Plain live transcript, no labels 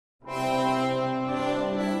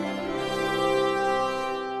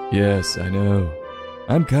Yes, I know.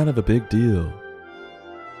 I'm kind of a big deal.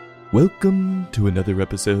 Welcome to another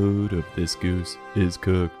episode of This Goose is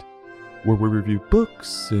Cooked, where we review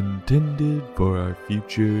books intended for our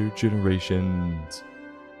future generations.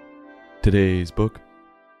 Today's book,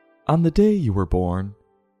 On the Day You Were Born,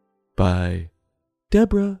 by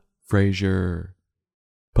Deborah Fraser,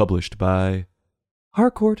 published by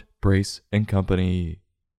Harcourt, Brace and Company.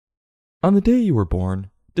 On the Day You Were Born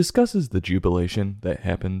discusses the jubilation that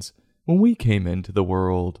happens when we came into the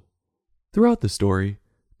world. Throughout the story,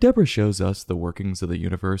 Deborah shows us the workings of the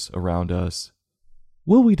universe around us.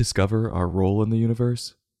 Will we discover our role in the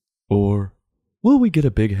universe? Or will we get a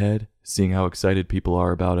big head seeing how excited people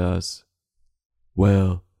are about us?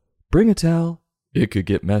 Well, bring a towel, it could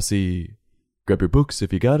get messy. Grab your books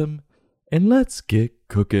if you got 'em, and let's get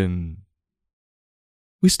cooking.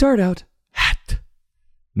 We start out hat.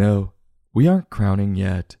 No, we aren't crowning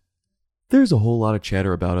yet. There's a whole lot of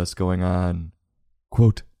chatter about us going on.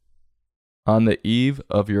 Quote, on the eve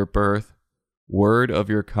of your birth, word of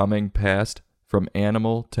your coming passed from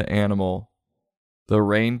animal to animal. The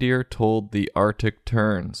reindeer told the Arctic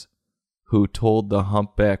terns, who told the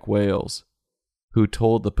humpback whales, who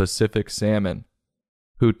told the Pacific salmon,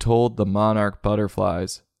 who told the monarch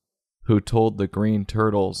butterflies, who told the green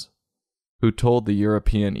turtles, who told the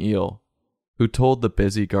European eel, who told the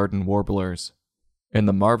busy garden warblers, and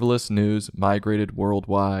the marvelous news migrated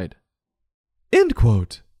worldwide. End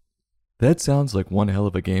quote. That sounds like one hell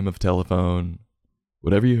of a game of telephone.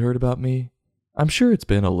 Whatever you heard about me, I'm sure it's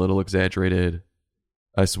been a little exaggerated.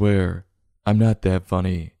 I swear, I'm not that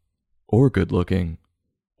funny, or good looking,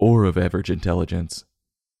 or of average intelligence.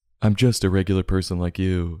 I'm just a regular person like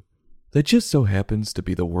you, that just so happens to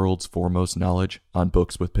be the world's foremost knowledge on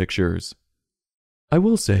books with pictures. I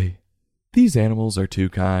will say, these animals are too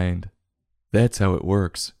kind. That's how it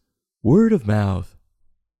works. Word of mouth.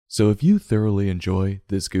 So if you thoroughly enjoy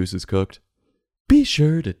This Goose is Cooked, be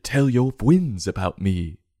sure to tell your friends about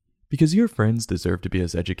me, because your friends deserve to be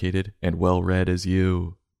as educated and well-read as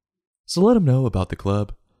you. So let them know about the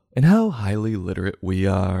club and how highly literate we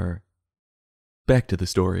are. Back to the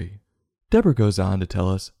story. Deborah goes on to tell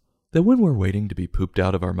us that when we're waiting to be pooped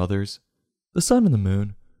out of our mothers, the sun and the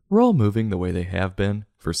moon were all moving the way they have been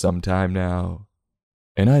for some time now.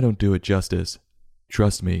 And I don't do it justice.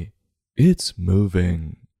 Trust me, it's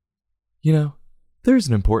moving. You know, there's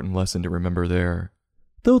an important lesson to remember there.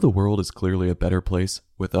 Though the world is clearly a better place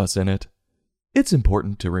with us in it, it's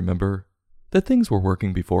important to remember that things were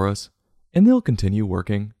working before us, and they'll continue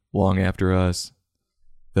working long after us.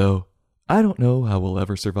 Though, I don't know how we'll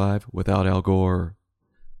ever survive without Al Gore.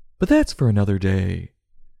 But that's for another day.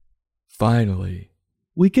 Finally,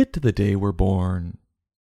 we get to the day we're born.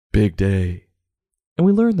 Big day. And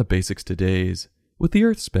we learn the basics to days, with the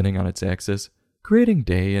Earth spinning on its axis, creating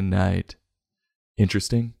day and night.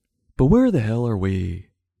 Interesting, but where the hell are we?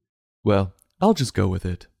 Well, I'll just go with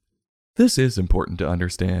it. This is important to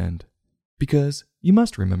understand, because you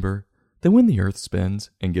must remember that when the Earth spins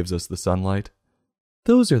and gives us the sunlight,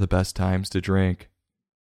 those are the best times to drink.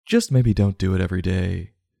 Just maybe don't do it every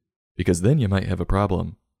day, because then you might have a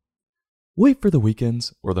problem. Wait for the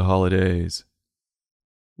weekends or the holidays.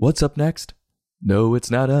 What's up next? No, it's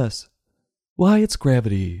not us. Why, it's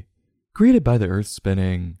gravity, created by the Earth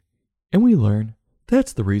spinning. And we learn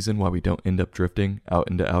that's the reason why we don't end up drifting out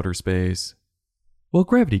into outer space. While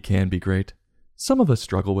gravity can be great, some of us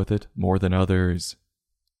struggle with it more than others.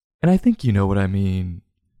 And I think you know what I mean,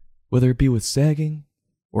 whether it be with sagging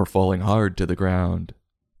or falling hard to the ground.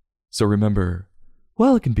 So remember,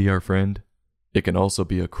 while it can be our friend, it can also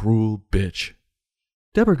be a cruel bitch.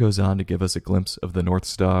 Deborah goes on to give us a glimpse of the North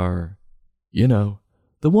Star. You know,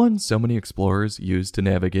 the one so many explorers use to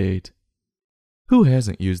navigate. Who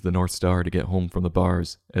hasn't used the North Star to get home from the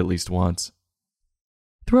bars at least once?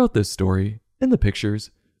 Throughout this story, in the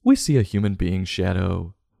pictures, we see a human being's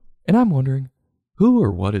shadow. And I'm wondering, who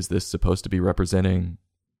or what is this supposed to be representing?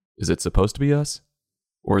 Is it supposed to be us?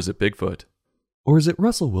 Or is it Bigfoot? Or is it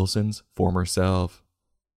Russell Wilson's former self?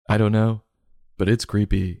 I don't know, but it's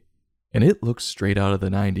creepy. And it looks straight out of the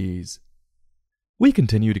 90s. We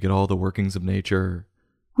continue to get all the workings of nature.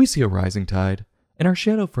 We see a rising tide, and our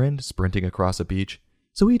shadow friend sprinting across a beach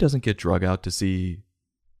so he doesn't get drug out to sea.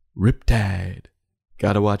 Riptide.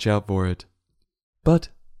 Gotta watch out for it. But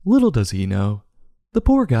little does he know, the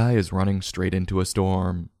poor guy is running straight into a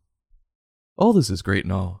storm. All this is great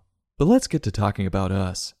and all, but let's get to talking about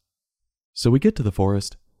us. So we get to the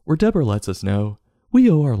forest, where Deborah lets us know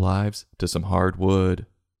we owe our lives to some hard wood.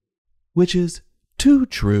 Which is too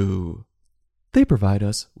true. They provide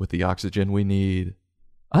us with the oxygen we need.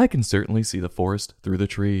 I can certainly see the forest through the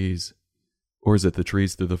trees. Or is it the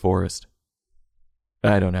trees through the forest?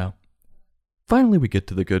 I don't know. Finally, we get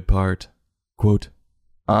to the good part. Quote,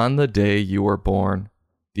 "On the day you were born,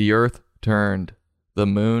 the earth turned, the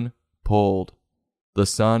moon pulled, the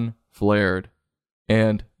sun flared,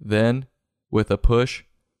 and then, with a push,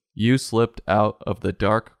 you slipped out of the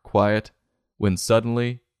dark quiet when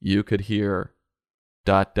suddenly you could hear ...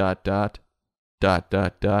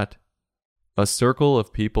 a circle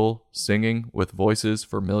of people singing with voices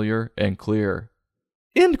familiar and clear."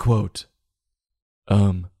 End quote.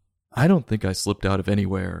 I don't think I slipped out of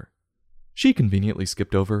anywhere. She conveniently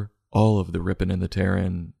skipped over all of the rippin' and the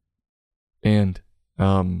tearin'. And,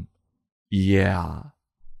 yeah.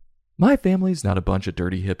 My family's not a bunch of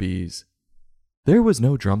dirty hippies. There was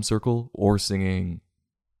no drum circle or singing.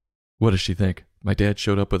 What does she think? My dad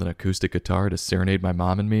showed up with an acoustic guitar to serenade my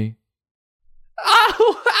mom and me?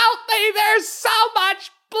 Oh, help me! There's so much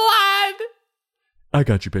blood! I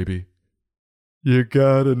got you, baby. You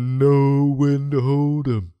gotta know when to hold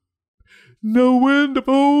 'em. Know when to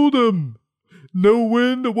fold 'em. Know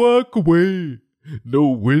when to walk away. Know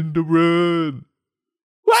when to run.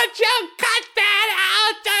 Would you cut that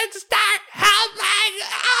out and start helping?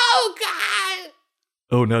 Oh, God!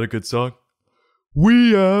 Oh, not a good song?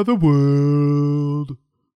 We are the world.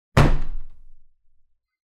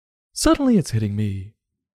 Suddenly it's hitting me.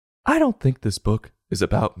 I don't think this book is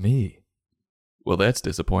about me. Well, that's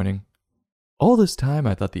disappointing. All this time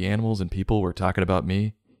I thought the animals and people were talking about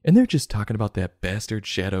me, and they're just talking about that bastard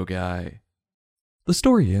shadow guy. The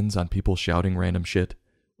story ends on people shouting random shit,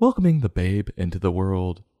 welcoming the babe into the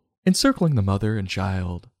world, encircling the mother and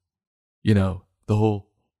child. You know, the whole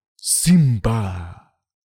Simba.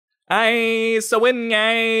 Then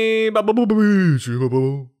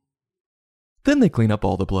Then they clean up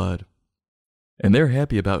all the blood. And they're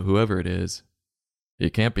happy about whoever it is.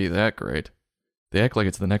 It can't be that great. They act like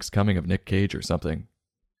it's the next coming of Nick Cage or something.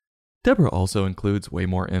 Deborah also includes way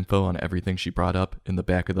more info on everything she brought up in the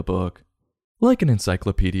back of the book, like an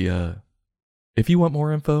encyclopedia. If you want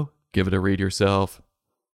more info, give it a read yourself.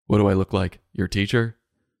 What do I look like? Your teacher?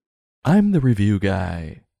 I'm the review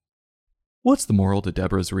guy. What's the moral to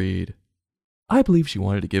Deborah's read? I believe she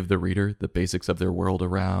wanted to give the reader the basics of their world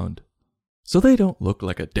around, so they don't look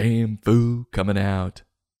like a damn fool coming out.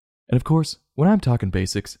 And of course, when I'm talking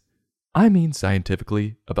basics, I mean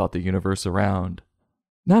scientifically about the universe around,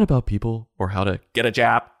 not about people or how to get a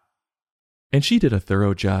job. And she did a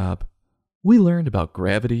thorough job. We learned about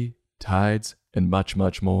gravity, tides, and much,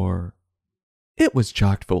 much more. It was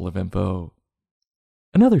chock full of info.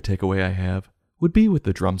 Another takeaway I have would be with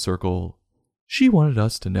the drum circle. She wanted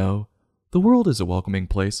us to know the world is a welcoming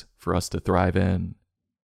place for us to thrive in.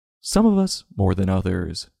 Some of us more than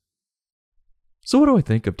others. So what do I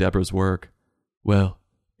think of Deborah's work? Well,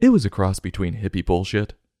 it was a cross between hippie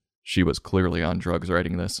bullshit, she was clearly on drugs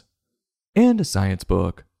writing this, and a science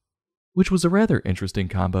book, which was a rather interesting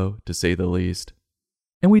combo to say the least.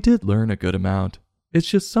 And we did learn a good amount. It's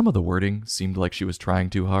just some of the wording seemed like she was trying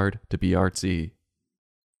too hard to be artsy.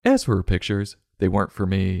 As for her pictures, they weren't for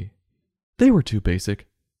me. They were too basic,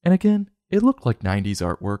 and again, it looked like 90s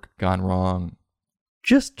artwork gone wrong.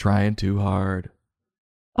 Just trying too hard.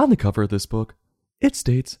 On the cover of this book, it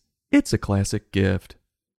states it's a classic gift.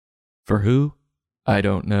 For who? I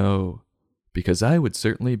don't know, because I would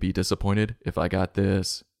certainly be disappointed if I got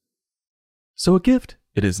this. So a gift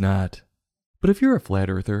it is not. But if you're a flat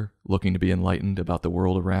earther looking to be enlightened about the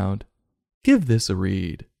world around, give this a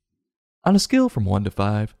read. On a scale from 1 to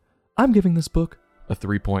 5, I'm giving this book a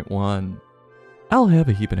 3.1. I'll have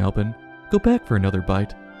a heapin' helpin', go back for another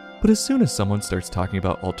bite, but as soon as someone starts talking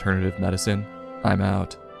about alternative medicine, I'm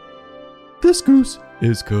out. This goose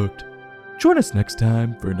is cooked. Join us next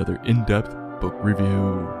time for another in-depth book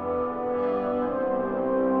review.